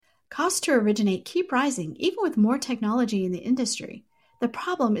Costs to originate keep rising even with more technology in the industry. The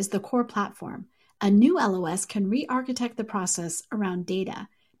problem is the core platform. A new LOS can re-architect the process around data,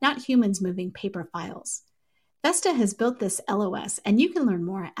 not humans moving paper files. Vesta has built this LOS, and you can learn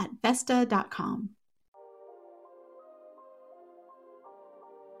more at Vesta.com.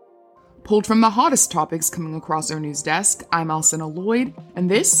 Pulled from the hottest topics coming across our news desk, I'm Alcina Lloyd, and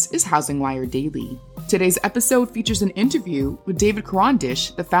this is Housing Wire Daily. Today's episode features an interview with David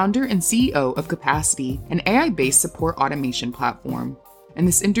Karandish, the founder and CEO of Capacity, an AI-based support automation platform. In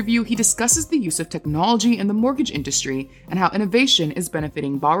this interview, he discusses the use of technology in the mortgage industry and how innovation is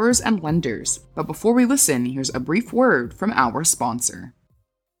benefiting borrowers and lenders. But before we listen, here's a brief word from our sponsor.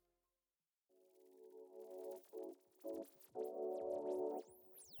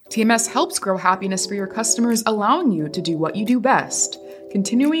 TMS helps grow happiness for your customers, allowing you to do what you do best,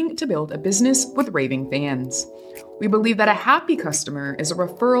 continuing to build a business with raving fans. We believe that a happy customer is a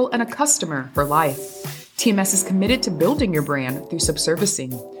referral and a customer for life. TMS is committed to building your brand through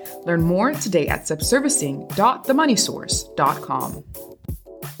subservicing. Learn more today at subservicing.themoneysource.com.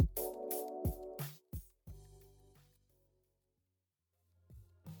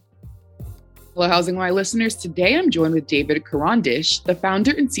 Hello, Housing Wire listeners. Today I'm joined with David Karandish, the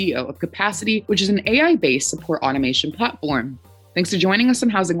founder and CEO of Capacity, which is an AI-based support automation platform. Thanks for joining us on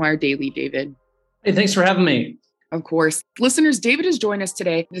Housing Wire Daily, David. Hey, thanks for having me. Of course. Listeners, David has joined us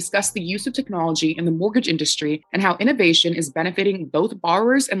today to discuss the use of technology in the mortgage industry and how innovation is benefiting both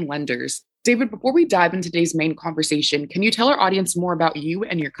borrowers and lenders. David, before we dive into today's main conversation, can you tell our audience more about you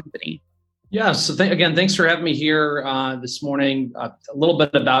and your company? Yeah, so again, thanks for having me here this morning. A little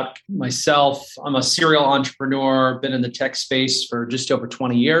bit about myself. I'm a serial entrepreneur, been in the tech space for just over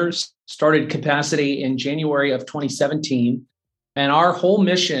 20 years. Started Capacity in January of 2017. And our whole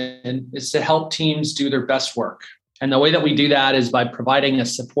mission is to help teams do their best work. And the way that we do that is by providing a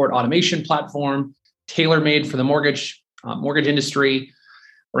support automation platform tailor-made for the mortgage industry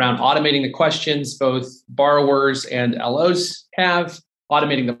around automating the questions both borrowers and LOs have,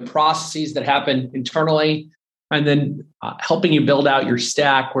 automating the processes that happen internally, and then helping you build out your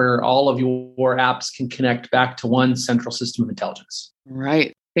stack where all of your apps can connect back to one central system of intelligence.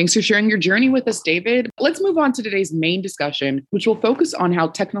 Right. Thanks for sharing your journey with us, David. Let's move on to today's main discussion, which will focus on how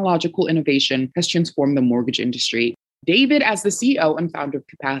technological innovation has transformed the mortgage industry. David, as the CEO and founder of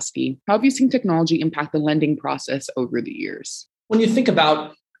Capacity, how have you seen technology impact the lending process over the years? When you think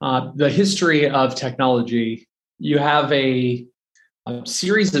about the history of technology, you have a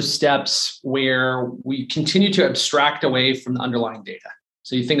series of steps where we continue to abstract away from the underlying data.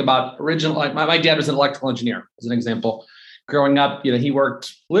 So you think about my dad was an electrical engineer, as an example. Growing up, he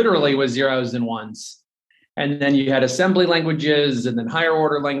worked literally with zeros and ones. And then you had assembly languages and then higher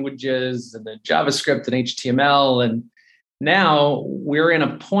order languages and then JavaScript and HTML. And now we're in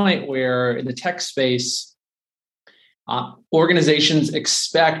a point where in the tech space, organizations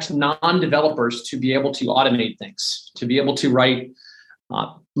expect non-developers to be able to automate things, to be able to write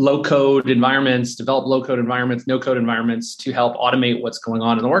low-code environments, develop low-code environments, no-code environments to help automate what's going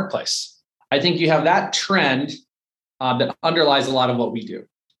on in the workplace. I think you have that trend that underlies a lot of what we do.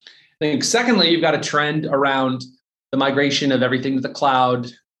 I think secondly, you've got a trend around the migration of everything to the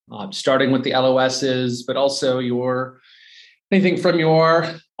cloud, starting with the LOSs, but also anything from your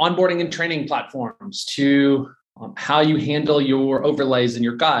onboarding and training platforms to how you handle your overlays and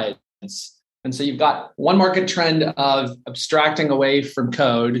your guides. And so you've got one market trend of abstracting away from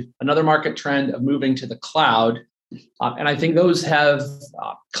code, another market trend of moving to the cloud. And I think those have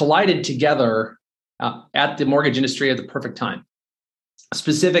collided together at the mortgage industry at the perfect time.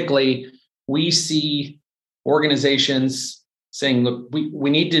 Specifically, we see organizations saying, look, we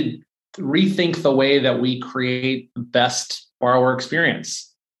need to rethink the way that we create the best borrower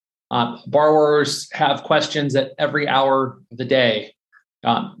experience. Borrowers have questions at every hour of the day.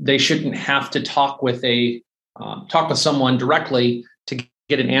 They shouldn't have to talk with someone directly to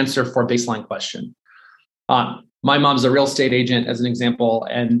get an answer for a baseline question. My mom's a real estate agent, as an example,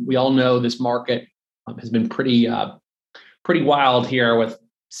 and we all know this market has been pretty wild here with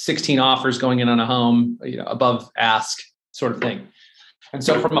 16 offers going in on a home, above ask sort of thing. And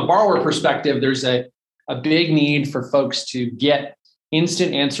so from a borrower perspective, there's a big need for folks to get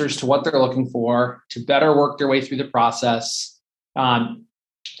instant answers to what they're looking for, to better work their way through the process. And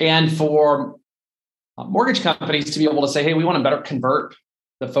for mortgage companies to be able to say, hey, we want to better convert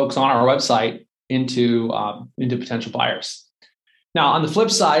the folks on our website into potential buyers. Now, on the flip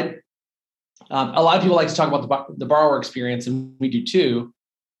side, a lot of people like to talk about the borrower experience, and we do too.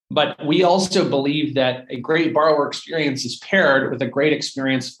 But we also believe that a great borrower experience is paired with a great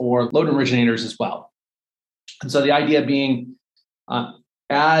experience for loan originators as well. And so the idea being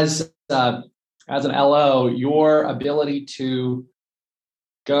as an LO, your ability to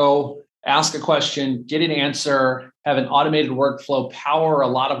go ask a question, get an answer, have an automated workflow, power a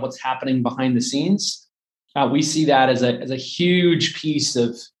lot of what's happening behind the scenes. We see that as a huge piece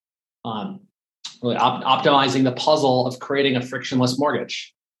of really optimizing the puzzle of creating a frictionless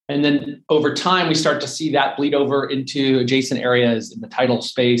mortgage. And then over time, we start to see that bleed over into adjacent areas in the title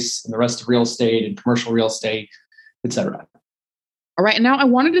space, in the rest of real estate and commercial real estate, et cetera. All right. And now I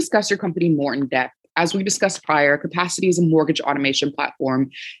want to discuss your company more in depth. As we discussed prior, Capacity is a mortgage automation platform.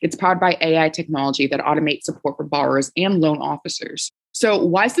 It's powered by AI technology that automates support for borrowers and loan officers. So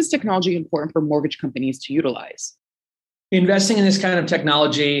why is this technology important for mortgage companies to utilize? Investing in this kind of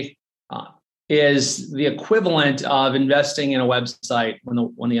technology is the equivalent of investing in a website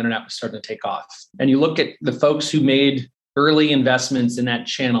when the internet was starting to take off. And you look at the folks who made early investments in that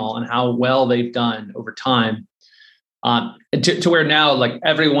channel and how well they've done over time, to where now like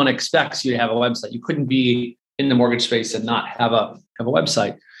everyone expects you to have a website. You couldn't be in the mortgage space and not have a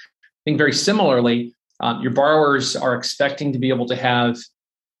website. I think very similarly, your borrowers are expecting to be able to have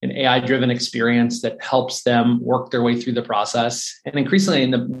an AI-driven experience that helps them work their way through the process. And increasingly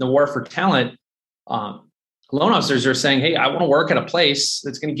in the war for talent, loan officers are saying, hey, I want to work at a place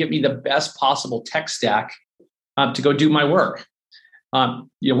that's going to give me the best possible tech stack to go do my work.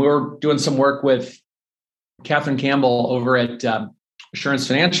 We were doing some work with Catherine Campbell over at Assurance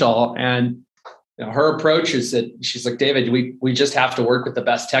Financial, and her approach is that she's like, David, we just have to work with the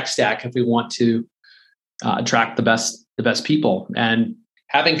best tech stack if we want to attract the best people. And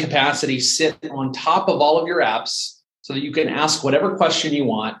having Capacity sit on top of all of your apps so that you can ask whatever question you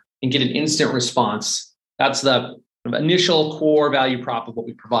want and get an instant response. That's the initial core value prop of what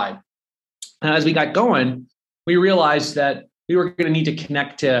we provide. And as we got going, we realized that we were going to need to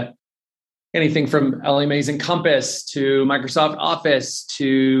connect to anything from Ellie Mae's Encompass to Microsoft Office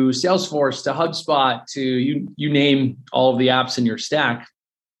to Salesforce to HubSpot to you name all of the apps in your stack.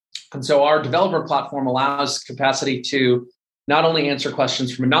 And so our developer platform allows Capacity to not only answer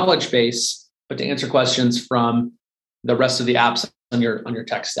questions from a knowledge base, but to answer questions from the rest of the apps on your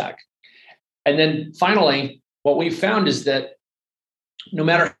tech stack. And then finally, what we found is that no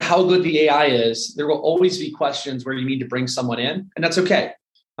matter how good the AI is, there will always be questions where you need to bring someone in, and that's okay.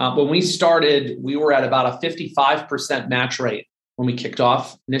 When we started, we were at about a 55% match rate when we kicked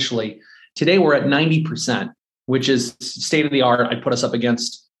off initially. Today, we're at 90%, which is state of the art. I'd put us up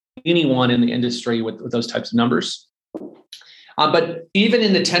against anyone in the industry with those types of numbers. But even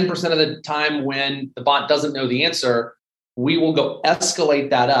in the 10% of the time when the bot doesn't know the answer, we will go escalate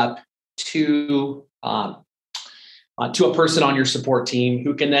that up to a person on your support team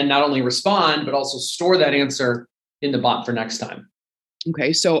who can then not only respond, but also store that answer in the bot for next time.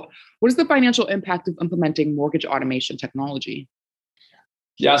 Okay, so what is the financial impact of implementing mortgage automation technology?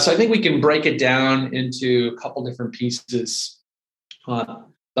 Yeah, so I think we can break it down into a couple different pieces.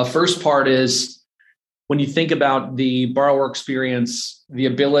 The first part is when you think about the borrower experience, the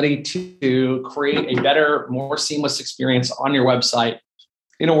ability to create a better, more seamless experience on your website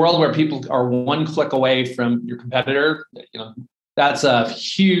in a world where people are one click away from your competitor. That's a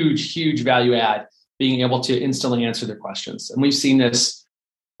huge, huge value add, being able to instantly answer their questions. And we've seen this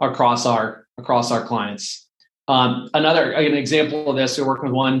across our clients. An example of this, we're working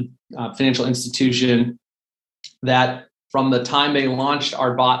with one financial institution that from the time they launched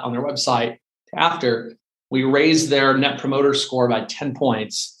our bot on their website to after, we raised their net promoter score by 10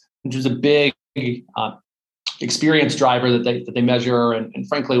 points, which was a big experience driver that they measure, and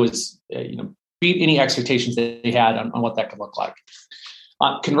frankly was beat any expectations that they had on what that could look like.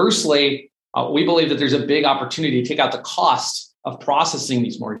 Conversely, we believe that there's a big opportunity to take out the cost of processing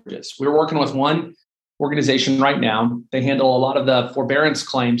these mortgages. We're working with one organization right now. They handle a lot of the forbearance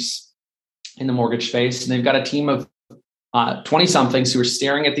claims in the mortgage space, and they've got a team of 20-somethings who are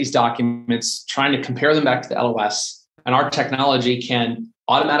staring at these documents, trying to compare them back to the LOS. And our technology can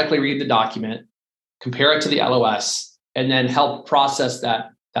automatically read the document, compare it to the LOS, and then help process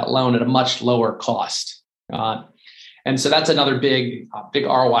that loan at a much lower cost. And so that's another big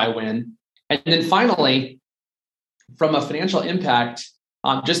ROI win. And then finally, from a financial impact,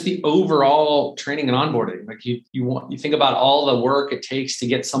 just the overall training and onboarding. Like you think about all the work it takes to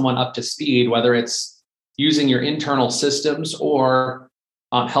get someone up to speed, whether it's using your internal systems or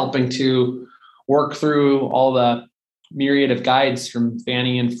helping to work through all the myriad of guides from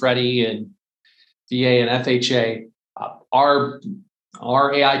Fannie and Freddie and VA and FHA.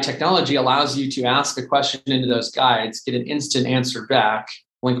 Our AI technology allows you to ask a question into those guides, get an instant answer back,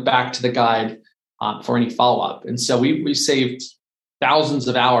 link back to the guide for any follow-up. And so we saved thousands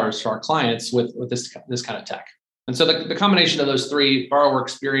of hours for our clients with this kind of tech. And so the combination of those three, borrower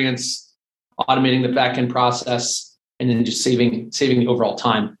experience, automating the back-end process, and then just saving the overall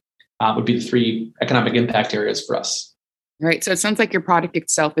time would be the three economic impact areas for us. Right. So it sounds like your product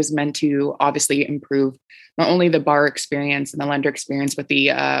itself is meant to obviously improve not only the borrower experience and the lender experience, but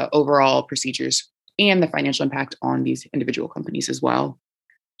the overall procedures and the financial impact on these individual companies as well.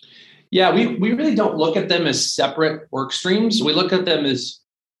 Yeah, we really don't look at them as separate work streams. We look at them as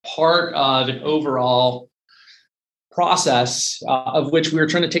part of an overall process of which we are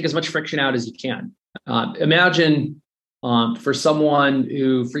trying to take as much friction out as you can. Imagine for someone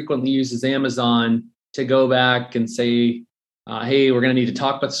who frequently uses Amazon to go back and say, hey, we're going to need to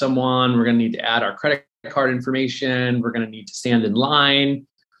talk with someone. We're going to need to add our credit card information. We're going to need to stand in line.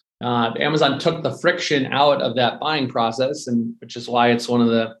 Amazon took the friction out of that buying process, and which is why it's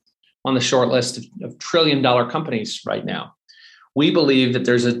on the short list of $1 trillion companies right now. We believe that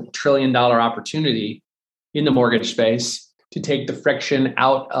there's a $1 trillion opportunity in the mortgage space to take the friction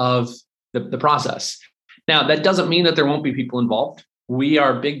out of the process. Now, that doesn't mean that there won't be people involved. We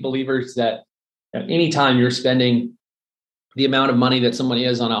are big believers that anytime you're spending the amount of money that somebody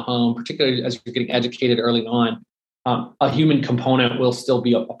is on a home, particularly as you're getting educated early on, a human component will still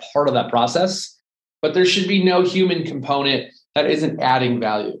be a part of that process. But there should be no human component that isn't adding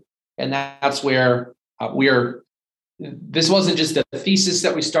value. And that's where this wasn't just a thesis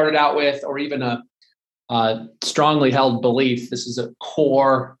that we started out with or even a strongly held belief. This is a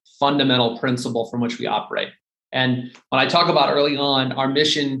core fundamental principle from which we operate. And when I talk about early on, our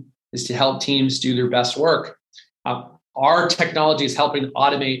mission is to help teams do their best work. Our technology is helping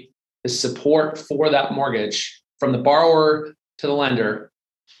automate the support for that mortgage from the borrower to the lender.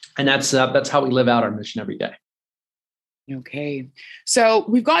 And that's how we live out our mission every day. Okay. So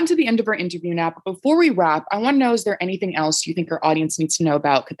we've gotten to the end of our interview now, but before we wrap, I want to know, is there anything else you think our audience needs to know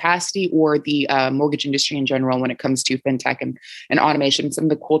about Capacity or the mortgage industry in general when it comes to fintech and automation, some of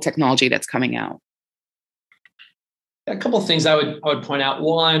the cool technology that's coming out? A couple of things I would point out.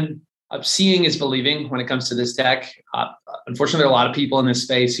 One, seeing is believing when it comes to this tech. Unfortunately, there are a lot of people in this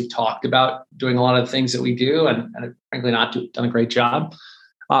space who've talked about doing a lot of the things that we do and frankly not done a great job.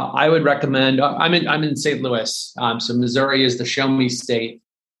 I would recommend, I'm in St. Louis. So Missouri is the show me state.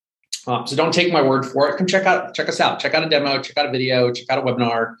 So don't take my word for it. Come check us out. Check out a demo, check out a video, check out a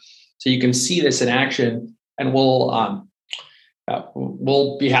webinar so you can see this in action. And we'll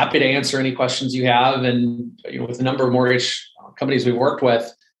be happy to answer any questions you have. And with the number of mortgage companies we've worked with,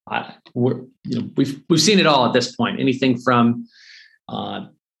 we've seen it all at this point. Anything from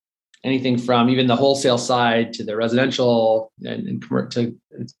even the wholesale side to the residential and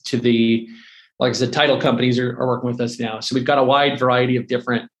to the, like I said, title companies are working with us now. So we've got a wide variety of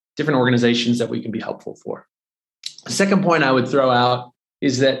different organizations that we can be helpful for. The second point I would throw out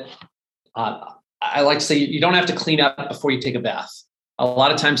is that I like to say you don't have to clean up before you take a bath. A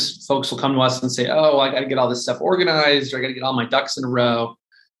lot of times folks will come to us and say, oh, I got to get all this stuff organized, or I got to get all my ducks in a row.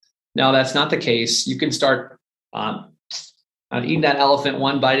 No, that's not the case. You can start eating that elephant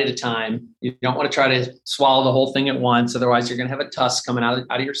one bite at a time. You don't want to try to swallow the whole thing at once. Otherwise, you're going to have a tusk coming out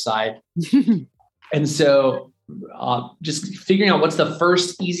of your side. And so just figuring out what's the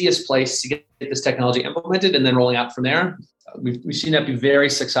first easiest place to get this technology implemented and then rolling out from there. We've seen that be very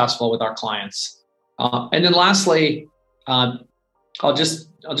successful with our clients. And then lastly, I'll just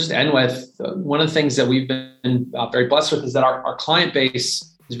end with one of the things that we've been very blessed with is that our client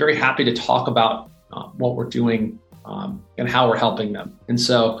base is very happy to talk about what we're doing and how we're helping them. And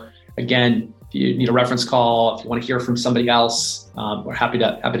so, again, if you need a reference call, if you want to hear from somebody else, we're happy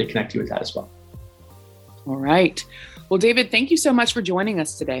to connect you with that as well. All right. Well, David, thank you so much for joining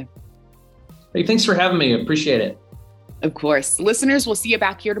us today. Hey, thanks for having me. I appreciate it. Of course. Listeners, we'll see you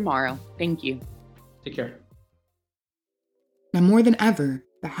back here tomorrow. Thank you. Take care. Now more than ever,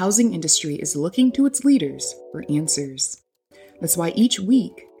 the housing industry is looking to its leaders for answers. That's why each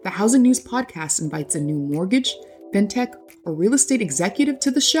week, the Housing News Podcast invites a new mortgage, fintech, or real estate executive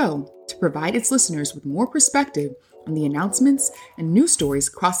to the show to provide its listeners with more perspective on the announcements and news stories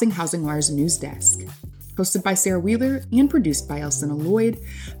crossing HousingWire's news desk. Hosted by Sarah Wheeler and produced by Elson Lloyd,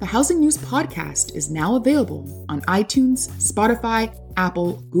 the Housing News Podcast is now available on iTunes, Spotify,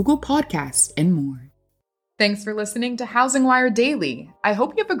 Apple, Google Podcasts, and more. Thanks for listening to HousingWire Daily. I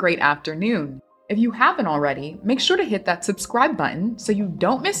hope you have a great afternoon. If you haven't already, make sure to hit that subscribe button so you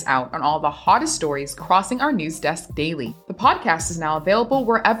don't miss out on all the hottest stories crossing our news desk daily. The podcast is now available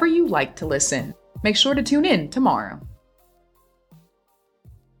wherever you like to listen. Make sure to tune in tomorrow.